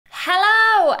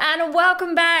and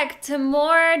welcome back to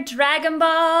more Dragon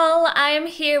Ball. I am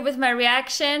here with my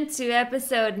reaction to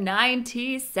episode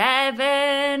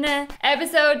 97.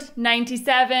 Episode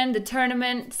 97, the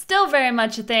tournament, still very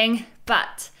much a thing,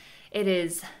 but it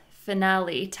is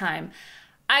finale time.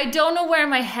 I don't know where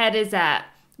my head is at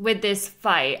with this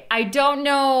fight. I don't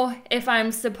know if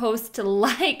I'm supposed to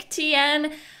like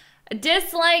Tien,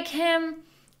 dislike him.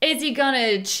 Is he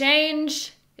gonna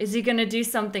change? Is he gonna do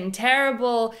something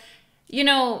terrible? You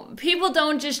know, people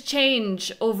don't just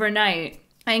change overnight.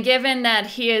 And given that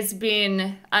he has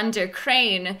been under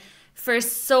Crane for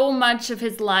so much of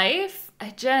his life,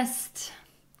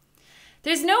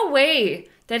 there's no way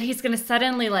that he's gonna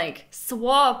suddenly like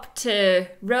swap to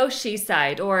Roshi's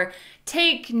side or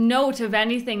take note of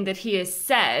anything that he has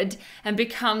said and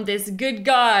become this good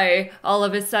guy all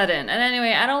of a sudden. And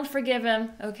anyway, I don't forgive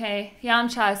him, okay?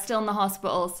 Yamcha is still in the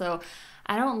hospital, so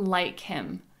I don't like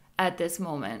him at this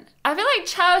moment. I feel like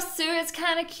Chaozu is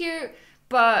kind of cute,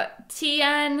 but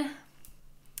Tien,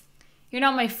 you're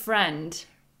not my friend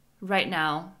right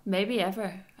now. Maybe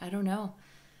ever. I don't know.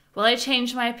 Will I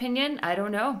change my opinion? I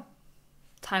don't know.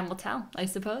 Time will tell, I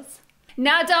suppose.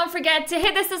 Now don't forget to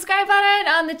hit the subscribe button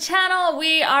on the channel.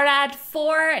 We are at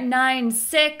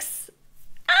 496.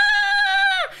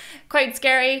 Quite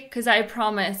scary because I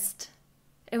promised.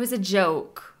 It was a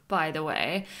joke, by the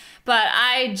way. But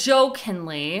I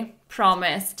jokingly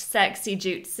promised sexy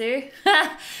jutsu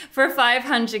for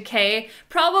 500k.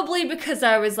 Probably because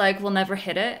I was like, we'll never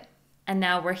hit it. And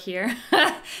now we're here.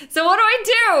 So what do I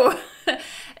do?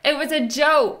 It was a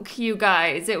joke, you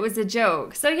guys. It was a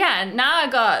joke. So yeah, now I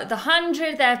got the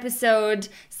 100th episode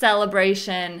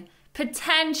celebration,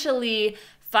 potentially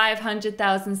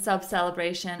 500,000 sub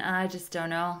celebration. I just don't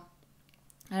know.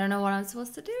 I don't know what I'm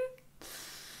supposed to do.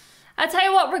 I'll tell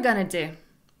you what we're gonna do.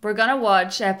 We're gonna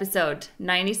watch episode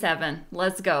 97.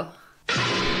 Let's go.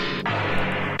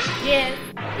 Yes,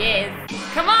 yes.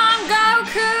 Come on,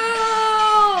 Goku!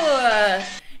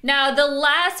 Now, the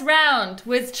last round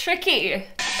was tricky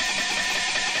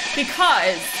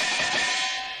because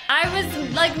I was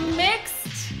like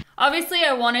mixed. Obviously,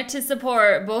 I wanted to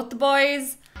support both the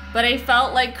boys, but I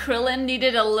felt like Krillin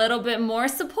needed a little bit more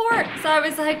support. So I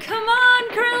was like, come on,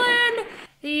 Krillin!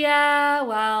 Yeah,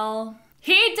 well,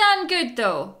 he done good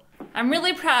though. I'm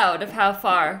really proud of how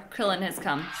far Krillin has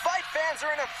come. Fight fans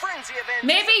are in a frenzy of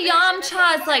maybe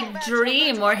Yamcha's like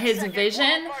dream or his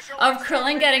vision of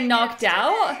Krillin getting knocked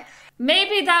out,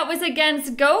 maybe that was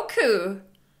against Goku.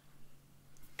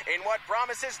 In what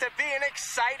promises to be an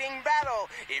exciting battle.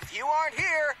 If you aren't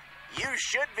here, you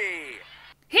should be.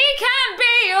 He can't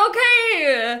be,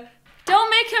 okay?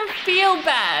 Don't make him feel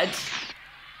bad.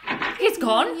 He's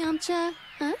gone. Yamcha?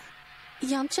 Huh?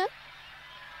 Yamcha?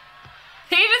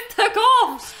 He just took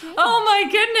off. Oh my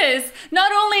goodness.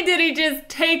 Not only did he just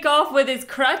take off with his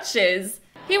crutches,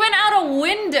 he went out a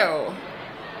window.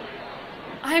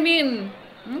 I mean,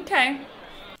 okay.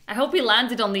 I hope he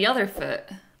landed on the other foot.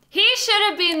 He should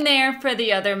have been there for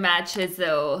the other matches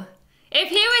though. If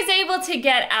he was able to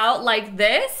get out like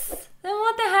this, then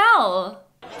what the hell?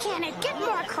 Can it get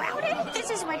more crowded? This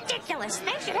is ridiculous.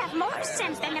 They should have more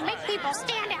sense than to make people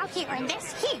stand out here in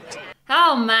this heat.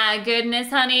 Oh my goodness,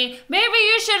 honey. Maybe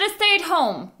you should have stayed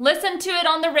home. Listened to it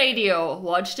on the radio.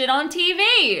 Watched it on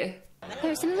TV.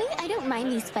 Personally, I don't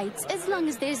mind these fights as long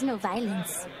as there's no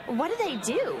violence. What do they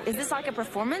do? Is this like a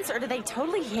performance or do they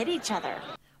totally hit each other?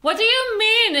 What do you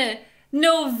mean,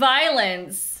 no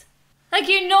violence? Like,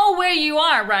 you know where you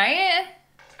are, right?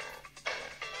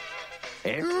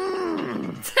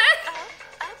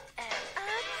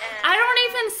 I don't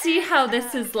even see how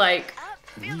this is like...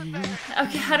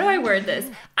 Okay, how do I word this?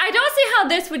 I don't see how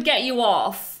this would get you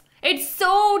off. It's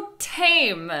so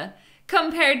tame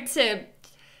compared to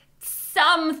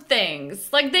some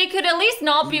things. Like, they could at least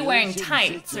not be wearing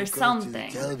tights or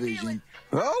something.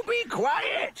 Oh, be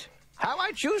quiet! How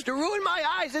I choose to ruin my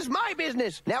eyes is my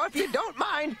business. Now, if you don't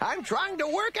mind, I'm trying to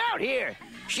work out here.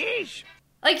 Sheesh.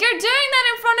 Like, you're doing that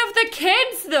in front of the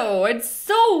kids, though. It's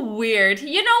so weird.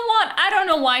 You know what? I don't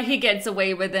know why he gets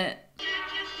away with it.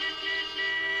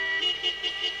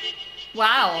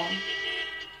 Wow.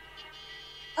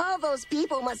 All those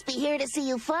people must be here to see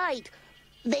you fight.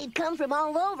 They've come from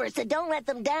all over, so don't let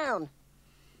them down.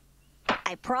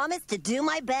 I promise to do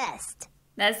my best.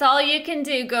 That's all you can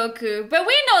do, Goku. But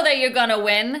we know that you're gonna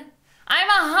win. I'm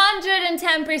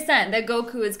 110% that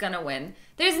Goku is gonna win.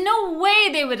 There's no way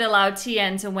they would allow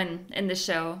Tien to win in the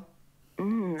show.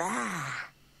 That's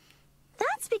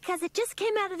because it just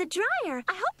came out of the dryer.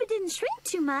 I hope it didn't shrink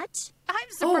too much. I'm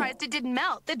surprised it didn't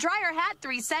melt. The dryer had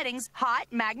 3 settings: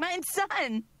 hot, magma, and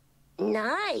sun.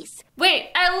 Nice. Wait,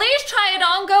 at least try it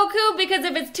on, Goku, because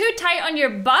if it's too tight on your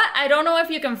butt, I don't know if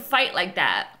you can fight like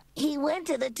that. He went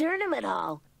to the tournament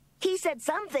hall. He said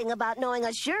something about knowing a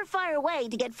surefire way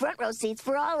to get front row seats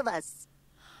for all of us.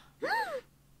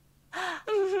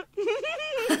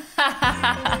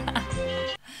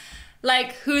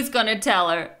 Like, who's gonna tell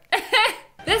her?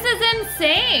 This is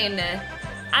insane.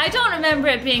 I don't remember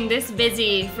it being this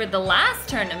busy for the last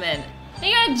tournament.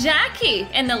 You had Jackie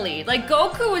in the lead. Like,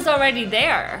 Goku was already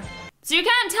there. So you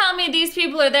can't tell me these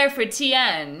people are there for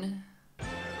Tien.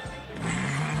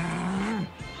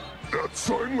 That's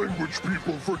sign language,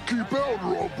 people, for keep out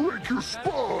or I'll break your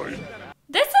spine.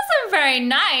 This isn't very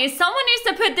nice. Someone needs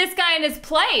to put this guy in his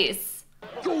place.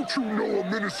 Don't you know a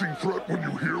menacing threat when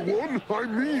you hear one?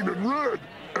 I'm mean and red,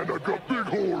 and I've got big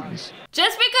horns.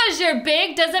 Just because you're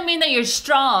big doesn't mean that you're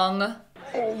strong.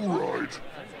 All right,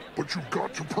 but you've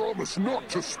got to promise not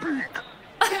to speak.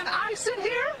 Can I sit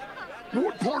here?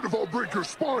 What part of I'll break your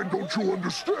spine don't you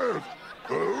understand?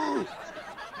 I'll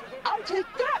take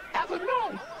that as a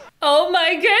no. Oh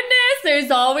my goodness,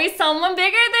 there's always someone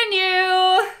bigger than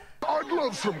you. I'd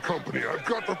love some company. I've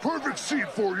got the perfect seat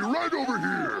for you right over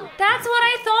here. That's what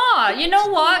I thought. You know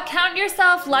what? Count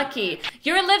yourself lucky.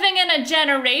 You're living in a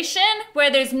generation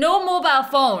where there's no mobile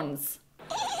phones.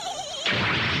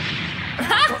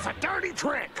 That was a dirty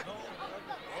trick.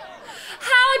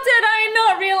 How did I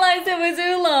not realize it was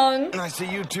Oolong? I see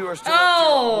you two are still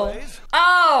Oh,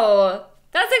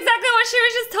 that's exactly what she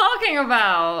was just talking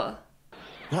about.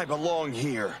 I belong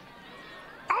here.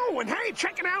 Oh, and hey,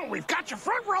 check it out. We've got your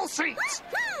front row seats.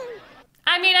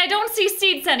 I mean, I don't see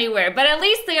seats anywhere, but at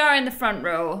least they are in the front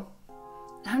row.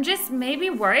 I'm just maybe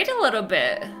worried a little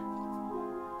bit.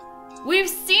 We've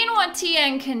seen what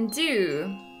Tien can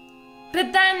do,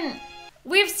 but then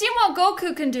we've seen what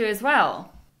Goku can do as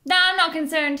well. Nah, I'm not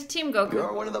concerned. Team Goku.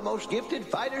 You're one of the most gifted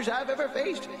fighters I've ever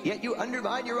faced, yet you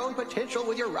undermine your own potential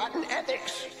with your rotten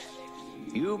ethics.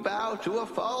 You bow to a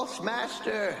false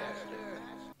master.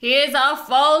 He is a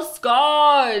false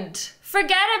god.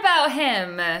 Forget about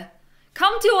him.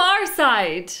 Come to our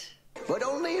side. But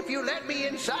only if you let me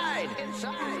inside.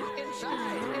 Inside.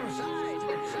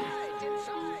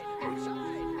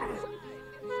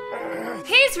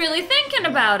 He's really thinking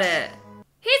about it.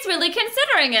 He's really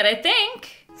considering it, I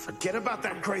think. Forget about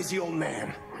that crazy old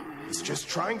man. He's just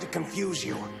trying to confuse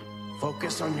you.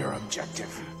 Focus on your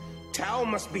objective. Tao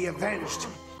must be avenged.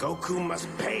 Goku must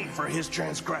pay for his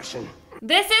transgression.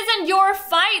 This isn't your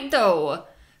fight, though.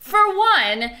 For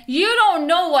one, you don't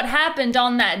know what happened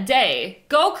on that day.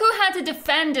 Goku had to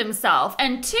defend himself.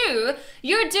 And two,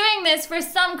 you're doing this for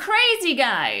some crazy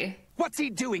guy. What's he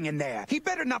doing in there? He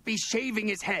better not be shaving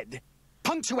his head.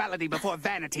 Punctuality before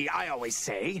vanity, I always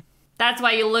say. That's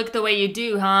why you look the way you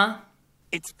do, huh?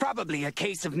 It's probably a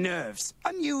case of nerves.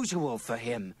 Unusual for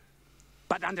him.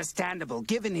 But understandable,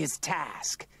 given his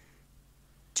task.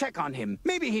 Check on him.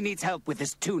 Maybe he needs help with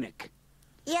his tunic.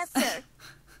 Yes, sir.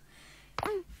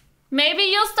 Maybe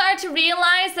you'll start to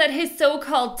realize that his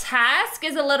so-called task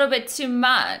is a little bit too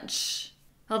much.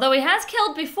 Although he has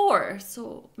killed before,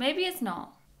 so maybe it's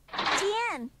not.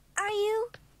 Tien, are you?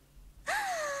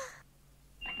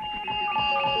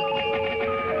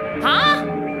 Huh?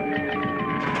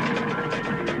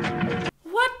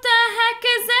 What the heck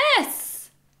is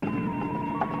this?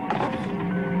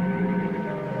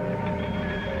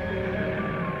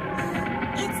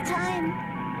 It's time.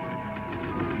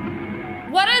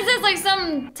 What is this, like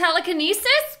some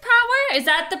telekinesis power? Is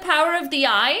that the power of the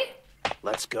eye?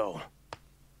 Let's go.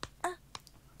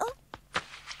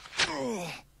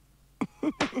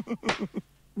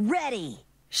 Ready.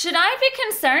 Should I be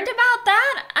concerned about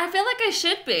that? I feel like I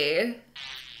should be.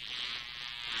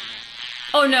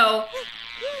 Oh no.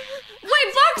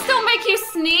 Wait, bugs don't make you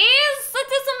sneeze? That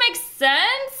doesn't make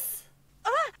sense.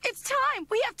 It's time.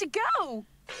 We have to go.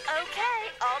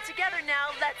 Okay, all together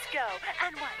now. Let's go.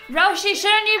 And one. Roshi,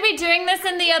 shouldn't you be doing this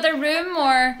in the other room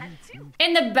or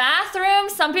in the bathroom?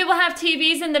 Some people have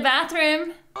TVs in the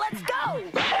bathroom. Let's go.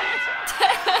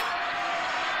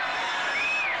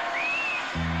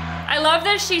 I love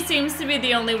that she seems to be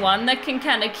the only one that can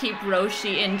kind of keep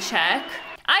Roshi in check.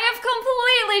 I have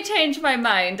completely changed my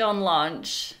mind on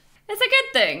launch. It's a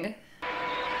good thing.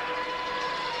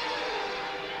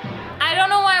 I don't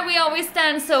know why we always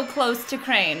stand so close to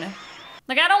Crane.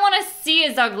 Like, I don't want to see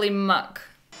his ugly muck.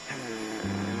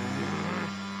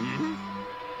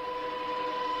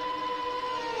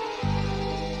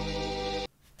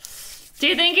 Do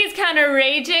you think he's kind of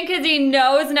raging because he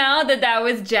knows now that that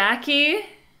was Jackie?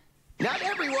 Not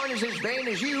everyone is as vain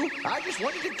as you. I just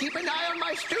wanted to keep an eye on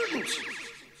my students.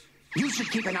 You should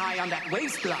keep an eye on that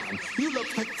waistline. You look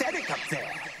pathetic up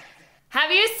there. Have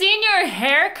you seen your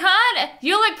haircut?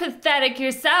 You look pathetic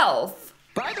yourself.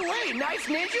 By the way, nice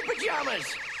ninja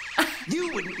pajamas.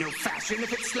 You wouldn't know fashion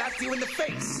if it slapped you in the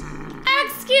face.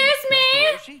 Excuse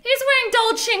me? He's wearing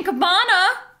Dolce &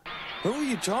 Gabbana. Who are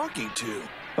you talking to?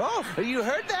 Oh, you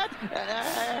heard that?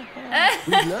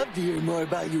 We'd love to hear more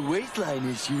about your waistline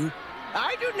issue.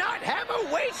 I do not have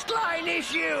a waistline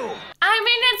issue. I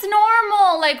mean, it's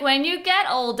normal. Like, when you get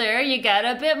older, you get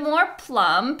a bit more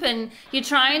plump and you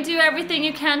try and do everything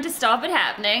you can to stop it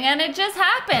happening, and it just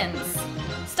happens.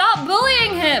 Stop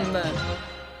bullying him.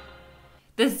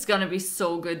 This is gonna be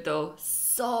so good, though.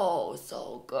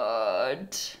 So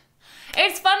good.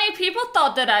 It's funny, people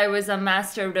thought that I was a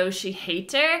Master Roshi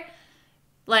hater.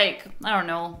 Like, I don't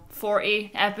know,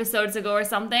 40 episodes ago or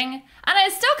something. And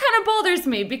it still kind of bothers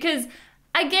me because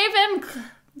I gave him,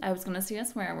 I was gonna say a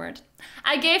swear word.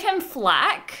 I gave him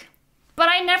flack, but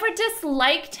I never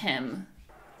disliked him.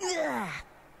 Yeah.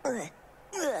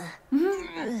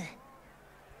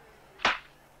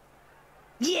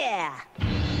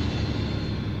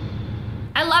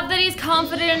 I love that he's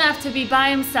confident enough to be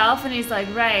by himself and he's like,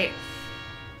 right,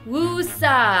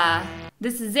 woosah.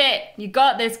 This is it. You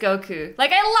got this, Goku.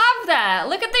 Like, I love that.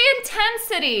 Look at the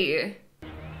intensity.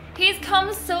 He's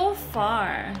come so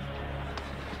far.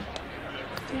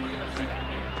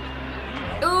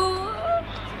 Ooh.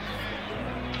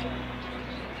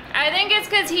 I think it's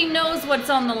because he knows what's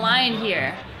on the line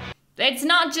here. It's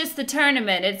not just the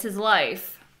tournament, it's his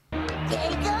life.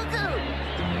 Hey, Goku!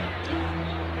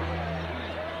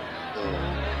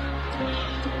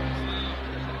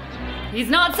 He's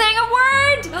not saying a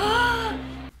word!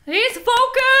 He's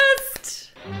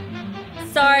focused!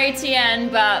 Sorry, Tien,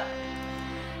 but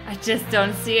I just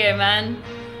don't see it, man.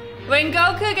 When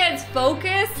Goku gets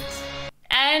focused,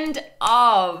 end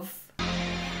of.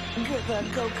 Good luck,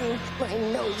 Goku. I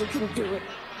know you can do it.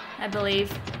 I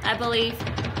believe.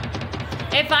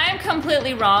 If I am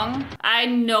completely wrong, I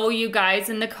know you guys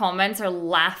in the comments are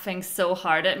laughing so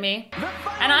hard at me.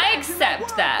 And I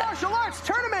accept that. The martial arts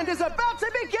tournament is about to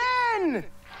begin!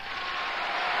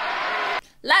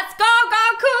 Let's go,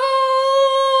 Goku!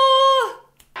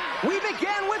 We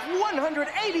began with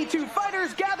 182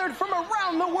 fighters gathered from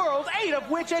around the world, 8 of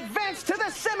which advanced to the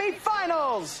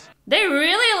semi-finals. They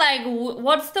really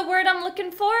what's the word I'm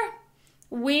looking for?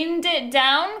 Weaned it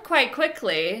down quite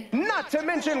quickly. Not to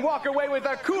mention walk away with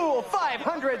a cool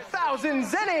 500,000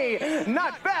 zenny.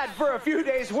 Not bad for a few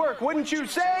days' work, wouldn't you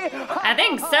say? I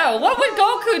think so. What would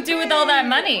Goku do with all that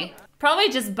money? Probably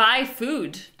just buy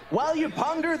food. While you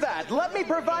ponder that, let me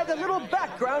provide a little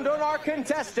background on our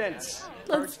contestants.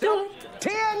 Let's do it.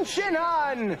 Tien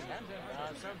Shinan.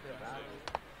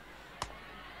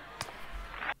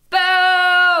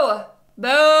 Boo!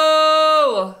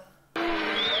 Boo!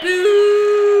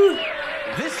 Boo!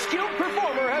 This skilled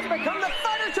performer has become the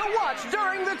fighter to watch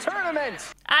during the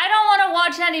tournament. I don't want to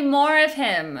watch any more of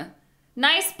him.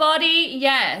 Nice body,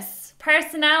 yes.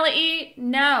 Personality,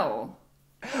 no.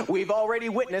 We've already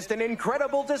witnessed an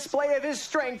incredible display of his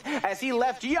strength as he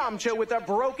left Yamcha with a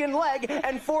broken leg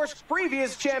and forced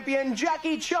previous champion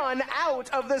Jackie Chun out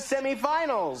of the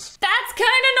semifinals. That's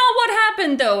kind of not what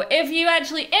happened, though. If you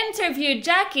actually interviewed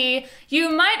Jackie, you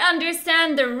might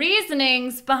understand the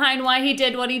reasonings behind why he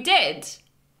did what he did.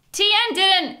 Tien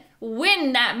didn't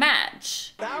win that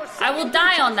match. I will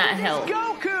die on that hill.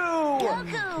 Goku!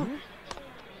 Goku!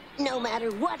 No matter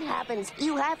what happens,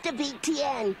 you have to beat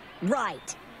Tien.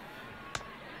 Right.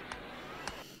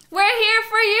 We're here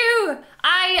for you.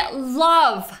 I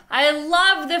love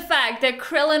the fact that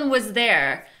Krillin was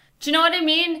there. Do you know what I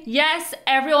mean? Yes,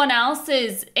 everyone else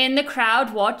is in the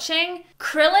crowd watching.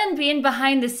 Krillin being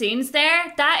behind the scenes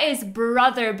there, that is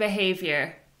brother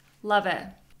behavior. Love it.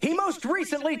 He most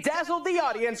recently dazzled the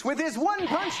audience with his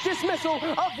one-punch dismissal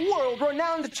of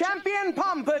world-renowned champion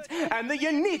Pomput and the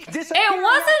unique disappearance. It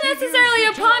wasn't necessarily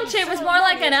a punch, it was more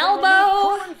like an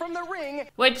elbow. From the ring.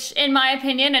 Which, in my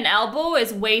opinion, an elbow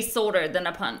is way sorter than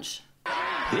a punch.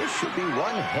 This should be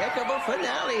one heck of a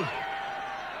finale.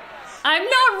 I'm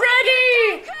not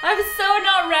ready! I'm so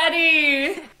not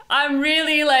ready! I'm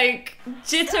really, like,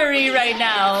 jittery right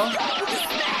now.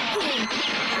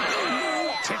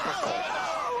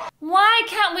 Why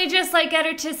can't we just, like, get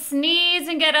her to sneeze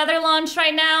and get other lunch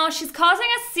right now? She's causing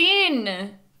a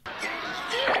scene.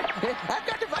 I've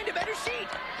got to find a better seat.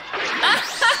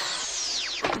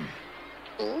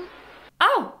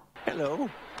 Oh. Hello.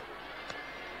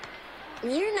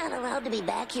 You're not allowed to be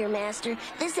back here, Master.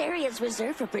 This area is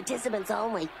reserved for participants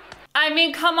only. I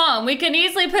mean, come on. We can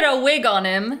easily put a wig on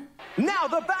him. Now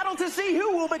the battle to see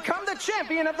who will become the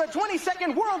champion of the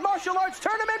 22nd World Martial Arts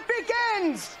Tournament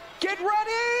begins! Get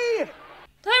ready!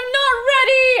 I'm not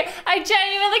ready! I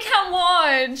genuinely can't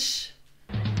watch.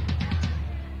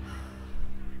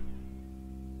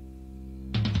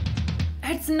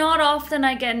 It's not often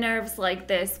I get nerves like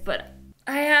this, but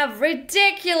I have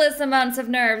ridiculous amounts of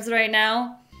nerves right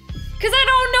now. Because I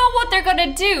don't know what they're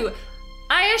gonna do.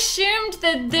 I assumed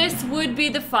that this would be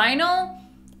the final.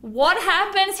 What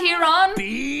happens here on?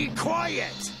 Be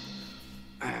quiet!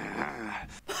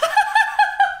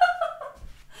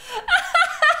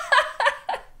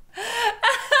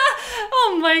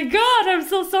 Oh my god, I'm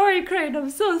so sorry, Crane. I'm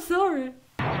so sorry.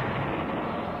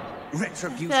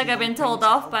 Retribution. I feel like I've been told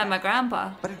off by my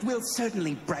grandpa. But it will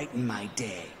certainly brighten my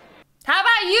day. How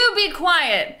about you be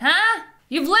quiet, huh?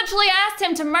 You've literally asked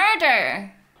him to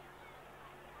murder.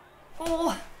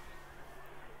 Oh.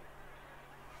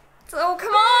 So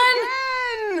come on.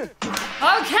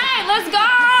 Okay, let's go.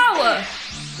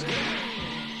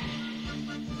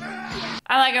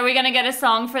 I like, are we gonna get a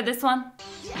song for this one?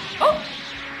 Oh.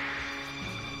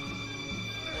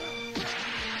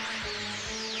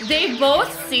 They've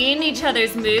both seen each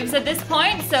other's moves at this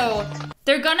point, so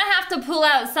they're gonna have to pull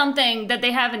out something that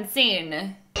they haven't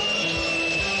seen.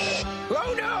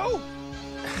 Oh no!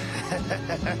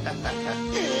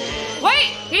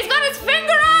 Wait, he's got his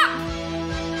finger up!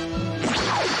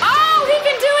 Oh, he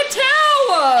can do it too!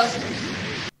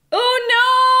 Oh no,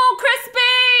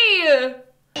 Crispy!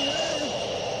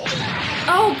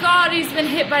 Oh god, he's been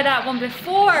hit by that one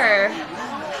before.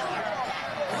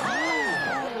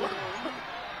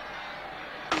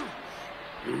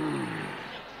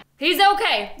 He's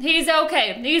okay. He's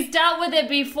okay. He's dealt with it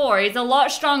before. He's a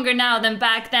lot stronger now than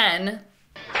back then.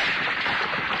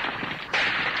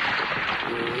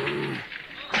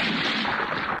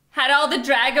 Had all the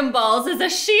Dragon Balls as a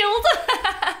shield.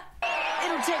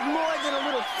 It'll take more than a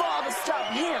little fall to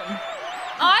stop him.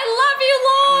 I love you,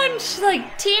 Launch!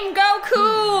 Like, Team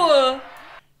Goku!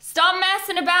 Stop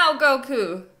messing about,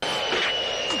 Goku.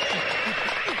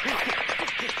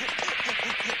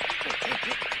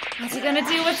 What's he gonna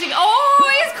do? What's he...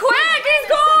 Oh, he's quick! He's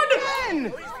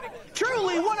gone!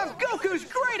 Truly one of Goku's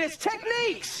greatest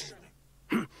techniques!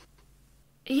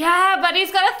 Yeah, but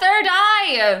he's got a third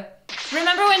eye.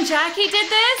 Remember when Jackie did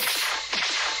this?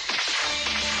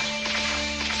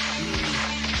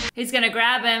 He's gonna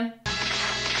grab him.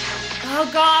 Oh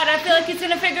god, I feel like he's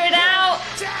gonna figure it out.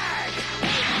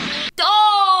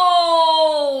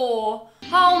 Oh!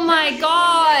 Oh my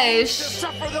gosh!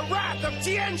 Suffer the wrath of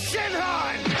Tien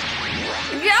Shinhan!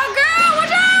 Yeah, girl,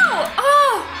 watch out!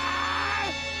 Oh!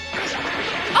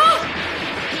 Oh!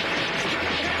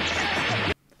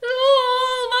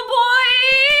 Oh, my boy!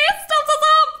 Stop, stop,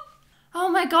 stop! Oh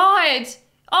my god!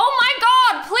 Oh my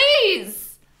god,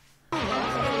 please!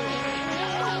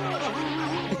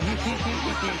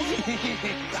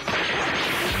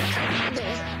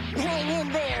 Hang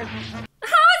in there.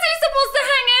 How is he supposed to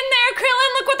hang in there,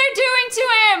 Krillin? Look what they're doing to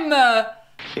him!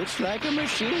 It's like a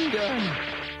machine gun.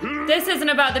 This isn't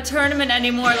about the tournament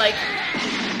anymore, like...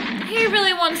 He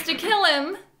really wants to kill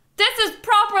him. This is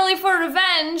properly for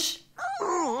revenge.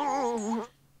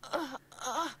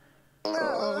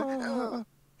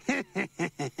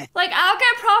 Like, I'll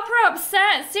get proper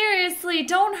upset. Seriously,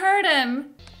 don't hurt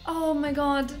him. Oh my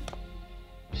god.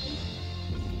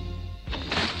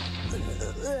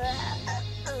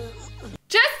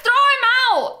 Just throw him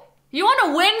out! You want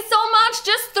to win so much?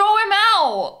 Just throw him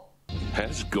out!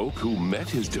 Has Goku met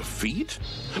his defeat?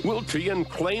 Will Tien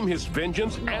claim his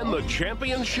vengeance and the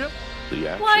championship?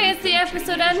 Why is the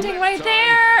episode ending right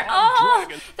there? Oh,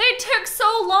 they took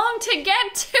so long to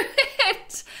get to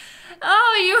it!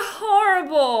 Oh, you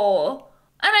horrible!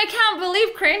 And I can't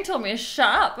believe Crane told me to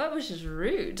shut up. That was just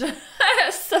rude.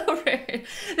 So rude.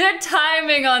 Their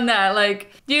timing on that,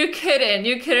 like, you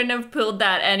couldn't have pulled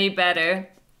that any better.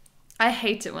 I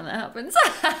hate it when that happens.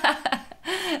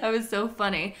 That was so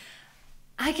funny.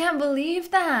 I can't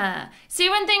believe that. See,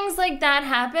 when things like that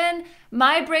happen,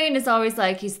 my brain is always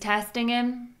like, he's testing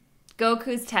him.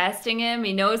 Goku's testing him.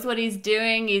 He knows what he's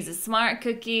doing. He's a smart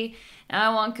cookie. And I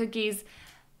want cookies.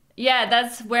 Yeah,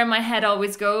 that's where my head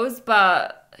always goes,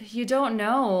 but you don't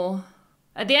know.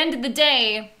 At the end of the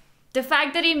day, the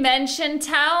fact that he mentioned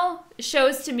Tao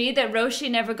shows to me that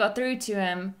Roshi never got through to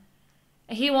him.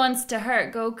 He wants to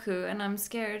hurt Goku, and I'm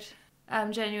scared.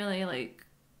 I'm genuinely, like,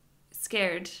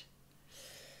 scared.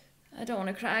 I don't want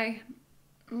to cry.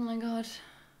 Oh my god.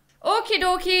 Okie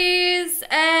dokies.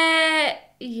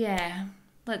 Yeah.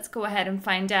 Let's go ahead and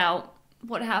find out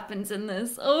what happens in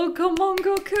this. Oh, come on,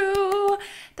 Goku.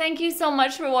 Thank you so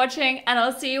much for watching, and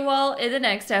I'll see you all in the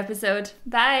next episode.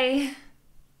 Bye.